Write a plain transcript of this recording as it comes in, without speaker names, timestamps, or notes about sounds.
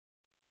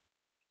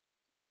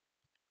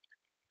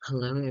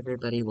Hello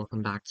everybody,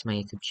 welcome back to my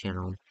YouTube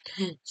channel.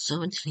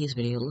 So in today's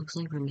video, it looks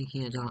like we're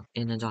making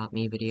an Adopt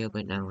Me video,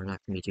 but no, we're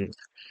not going to be doing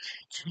that.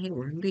 Today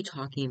we're going to be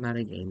talking about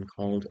a game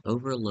called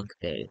Overlook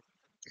Bay.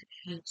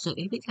 So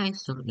if you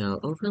guys don't know,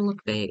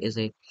 Overlook Bay is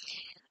a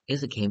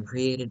game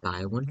created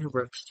by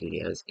Wonderworks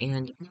Studios,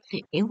 and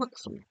it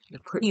was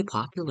pretty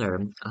popular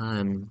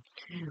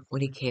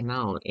when it came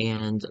out,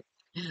 and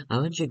a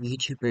bunch of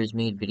YouTubers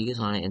made videos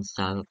on it and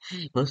stuff.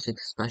 Most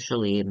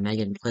especially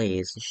Megan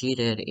Plays. She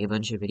did a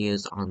bunch of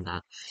videos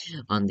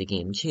on the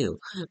game too.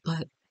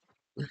 But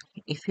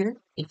if you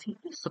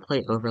used to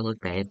play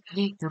Overlook Bay,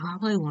 you're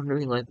probably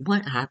wondering like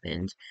what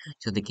happened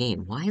to the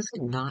game? Why is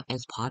it not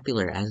as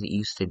popular as it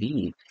used to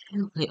be?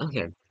 Like,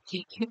 okay,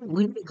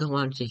 when we go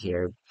on to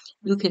here,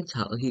 you can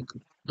tell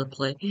the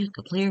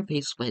player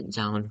base went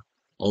down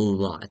a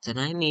lot, and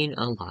I mean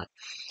a lot.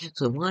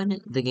 So one,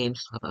 the game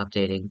stopped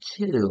updating.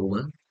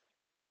 Two,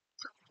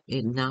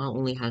 it now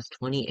only has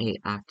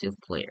 28 active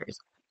players.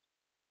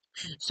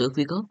 So if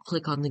we go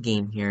click on the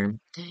game here,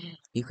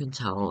 you can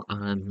tell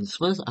this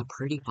was a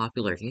pretty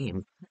popular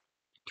game.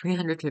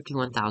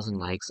 351,000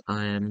 likes,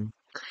 and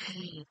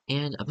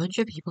a bunch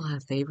of people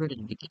have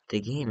favorited the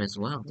game as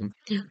well.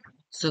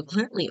 So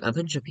clearly a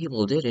bunch of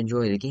people did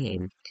enjoy the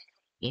game,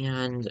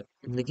 and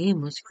the game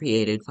was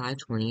created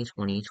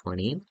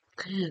 5/20/2020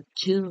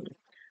 to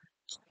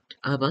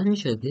a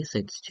bunch of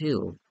visits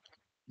too.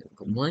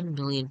 1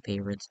 million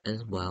favorites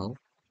as well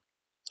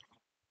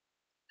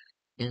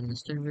in the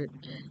server.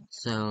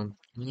 So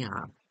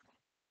yeah,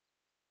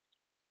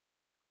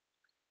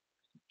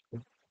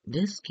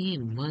 this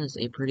game was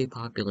a pretty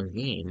popular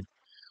game.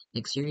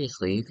 Like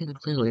seriously, you can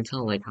clearly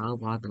tell like how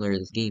popular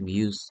this game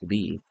used to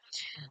be.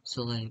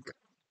 So like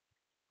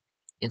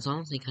it's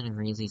honestly kind of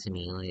crazy to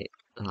me, like,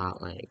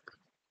 like,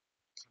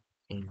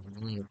 a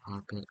really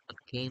popular a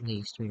game that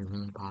used to be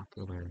really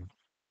popular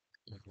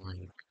is,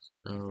 like,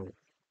 so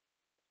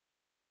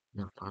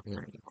not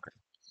popular anymore.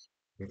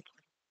 Weird.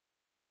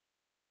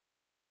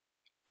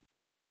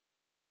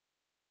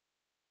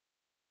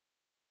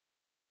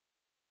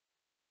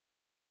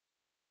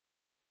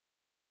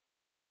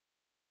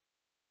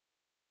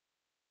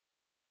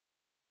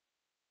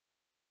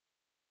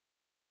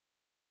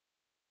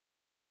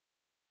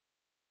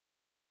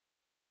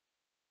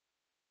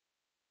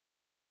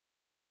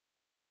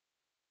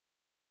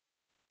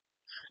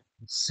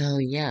 So,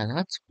 yeah,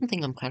 that's one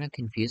thing I'm kind of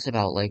confused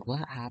about, like,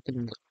 what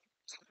happened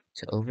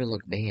to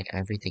Overlook Bay and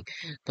everything.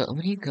 But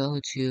when you go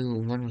to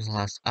when was the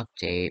last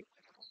update,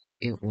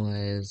 it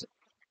was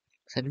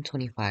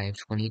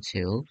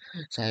 7/25/22,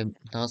 so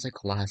that was,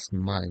 like, last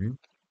month.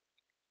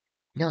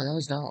 No, that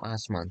was not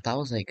last month, that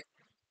was, like,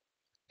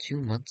 2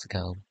 months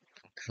ago,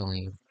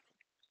 actually.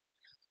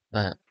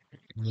 But,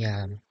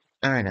 yeah,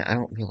 I don't know, I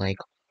don't feel like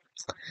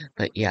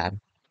but yeah,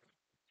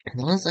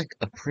 that was like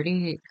a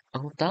pretty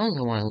that was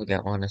a while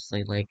ago,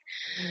 honestly. Like,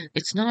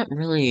 it's not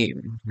really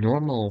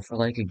normal for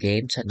like a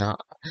game to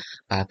not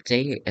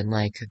update in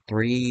like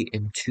 3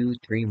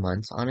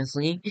 months,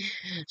 honestly.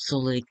 So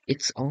like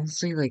it's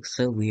honestly like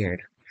so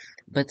weird.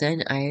 But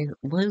then I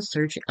was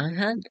searching I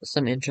had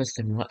some interest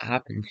in what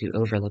happened to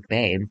Overlook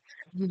Bay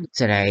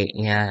today,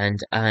 and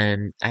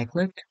I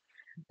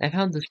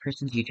found this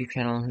person's YouTube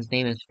channel. His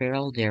name is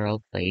Feral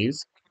Daryl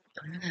Plays.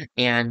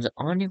 And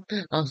I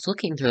was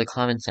looking through the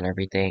comments and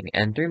everything,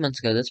 and 3 months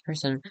ago, this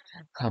person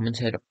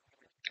commented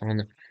on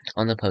the,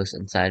 on the post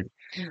and said,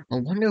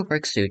 "Well,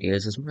 Wonderworks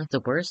Studios is one of the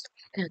worst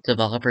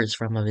developers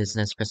from a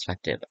business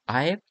perspective.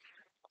 I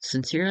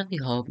sincerely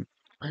hope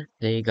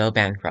they go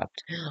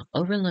bankrupt."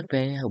 Overlook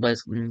Bay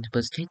was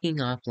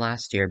taking off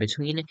last year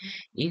between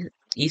e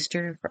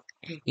Easter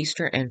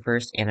Easter and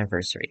first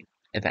anniversary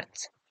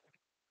events.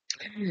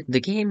 The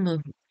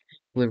game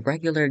would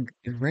regularly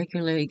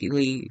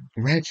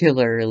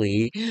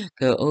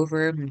go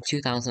over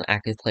 2,000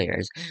 active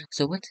players.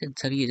 So what did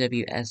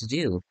WWS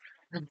do?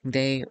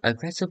 They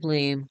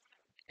aggressively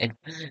ad-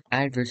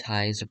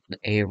 advertised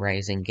a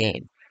rising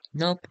game.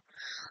 Nope.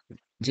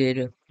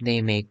 Did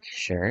they make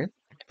sure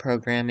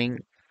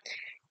programming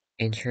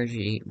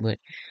integrity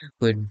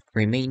would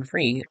remain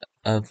free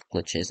of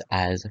glitches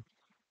as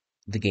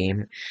the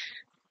game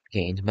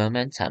gained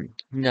momentum?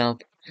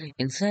 Nope.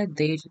 Instead,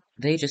 they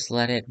just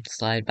let it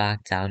slide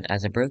back down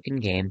as a broken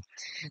game.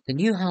 The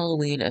new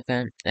Halloween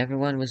event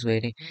everyone was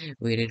waited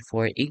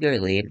for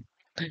eagerly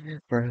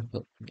for,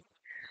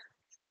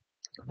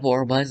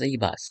 for was a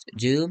bust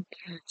due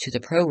to the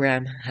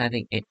program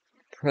having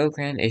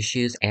program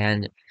issues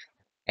and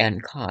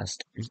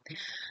cost.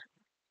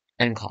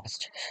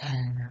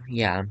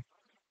 Yeah.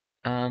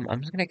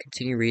 I'm just gonna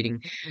continue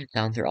reading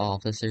down through all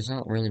of this. There's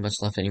not really much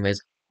left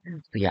anyways.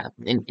 But yeah,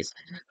 anyways.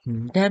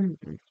 Them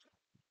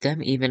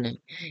them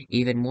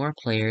even more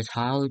players,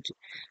 how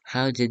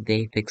did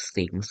they fix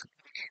things?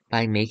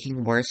 By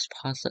making worst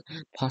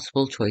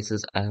possible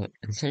choices,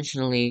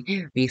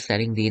 intentionally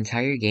resetting the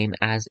entire game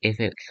as if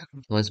it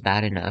was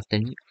bad enough.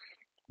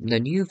 The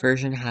new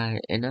version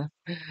had enough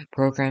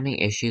programming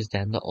issues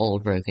than the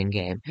old broken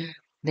game.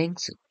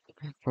 Thanks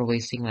for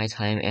wasting my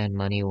time and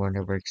money,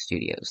 Warner Bros.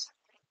 Studios.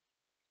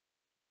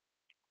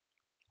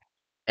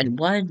 And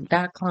one,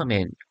 that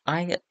comment,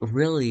 I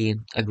really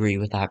agree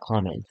with that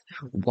comment.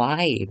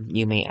 Why,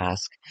 you may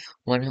ask?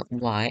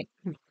 Why?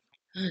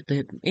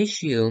 The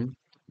issue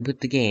with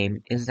the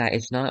game is that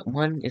it's not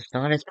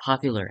as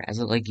popular as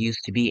it like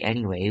used to be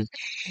anyways,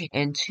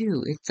 and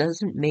two, it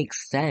doesn't make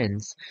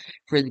sense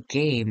for the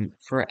game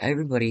for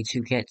everybody to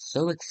get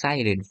so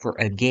excited for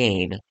a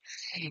game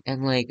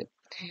and like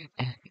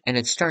and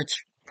it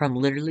starts from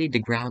literally the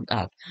ground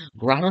up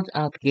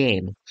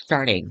game,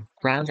 starting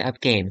ground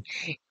up game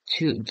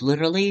to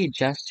literally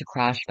just to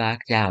crash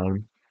back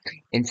down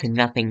into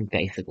nothing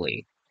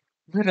basically.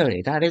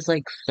 Literally, that is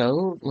like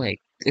so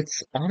like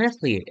it's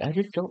honestly I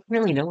just don't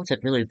really know what to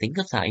really think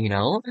of that, you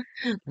know?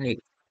 Like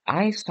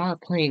I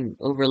stopped playing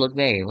Overlook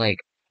Bay like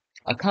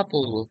a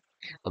couple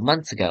of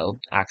months ago,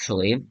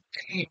 actually.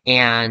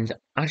 And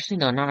actually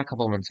no, not a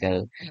couple of months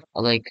ago.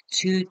 Like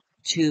two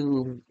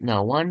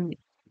no,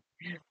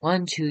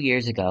 2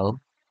 years ago.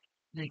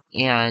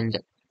 And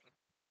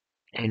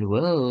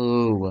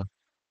whoa.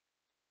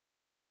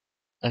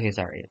 Okay,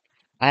 sorry.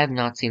 I have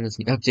not seen this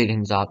new update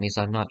in Adopt Me,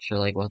 so I'm not sure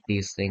like what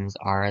these things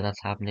are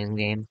that's happening in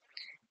the game.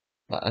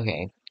 But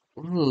okay.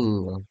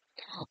 Ooh.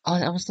 Oh,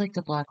 that was like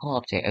the black hole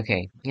update.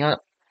 Okay, yeah,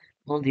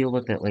 we'll deal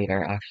with it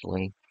later,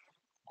 actually.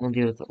 We'll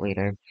deal with it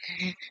later.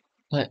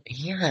 But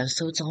yeah,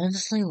 so it's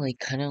honestly like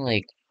kind of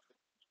like,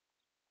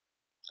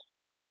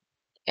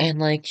 and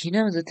like,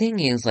 the thing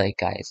is like,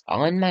 guys,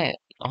 on my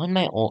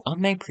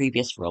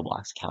previous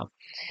Roblox account,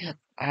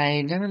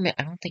 I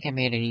don't think I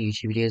made any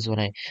YouTube videos when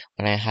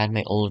I had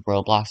my old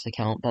Roblox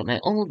account, but my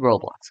old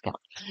Roblox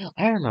account,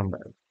 I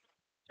remember,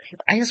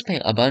 I just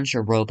spent a bunch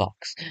of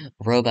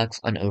Robux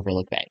on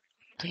Overlook Bay.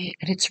 And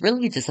it's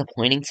really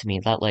disappointing to me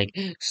that like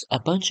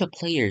a bunch of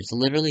players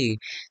literally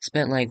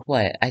spent like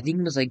what I think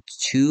it was like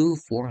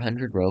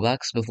 400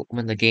 Robux before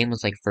when the game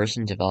was like first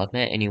in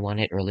development and you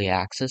wanted early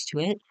access to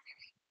it.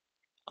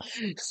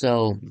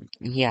 So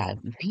yeah,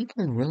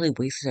 people really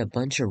wasted a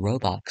bunch of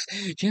Robux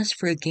just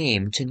for a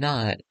game to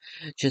not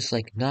just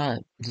like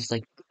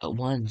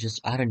one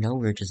just out of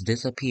nowhere just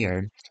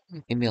disappear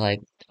and be like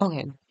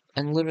okay.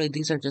 And literally,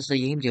 these are just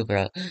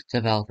the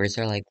developers.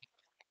 They're like,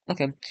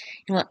 okay, you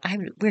know what?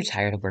 We're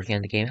tired of working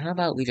on the game. How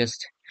about we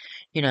just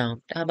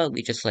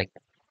like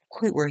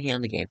quit working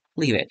on the game?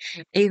 Leave it.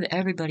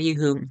 Everybody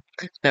who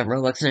spent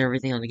Robux and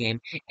everything on the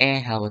game,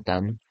 and hell with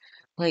them.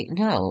 Like,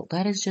 no,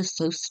 that is just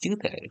so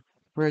stupid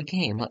for a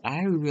game. Like,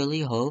 I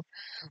really hope,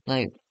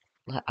 like,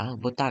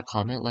 with that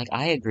comment, like,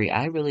 I agree.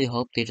 I really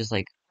hope they just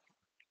like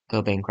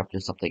go bankrupt or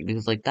something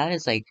because like that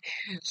is like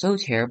so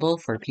terrible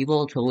for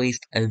people to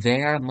waste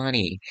their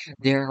money,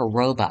 their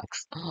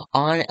Robux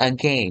on a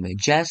game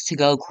just to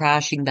go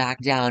crashing back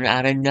down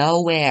out of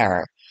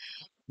nowhere.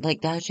 Like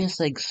that's just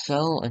like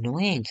so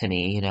annoying to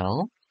me, you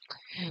know?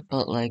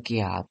 But like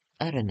yeah,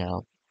 I don't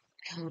know.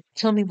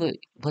 Tell me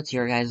what's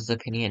your guys'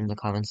 opinion in the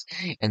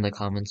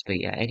comments. But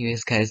yeah,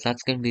 anyways guys,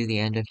 that's gonna be the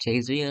end of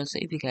today's video. So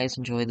if you guys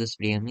enjoyed this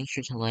video, make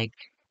sure to like,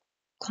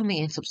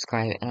 comment, and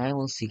subscribe, and I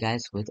will see you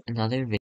guys with another video.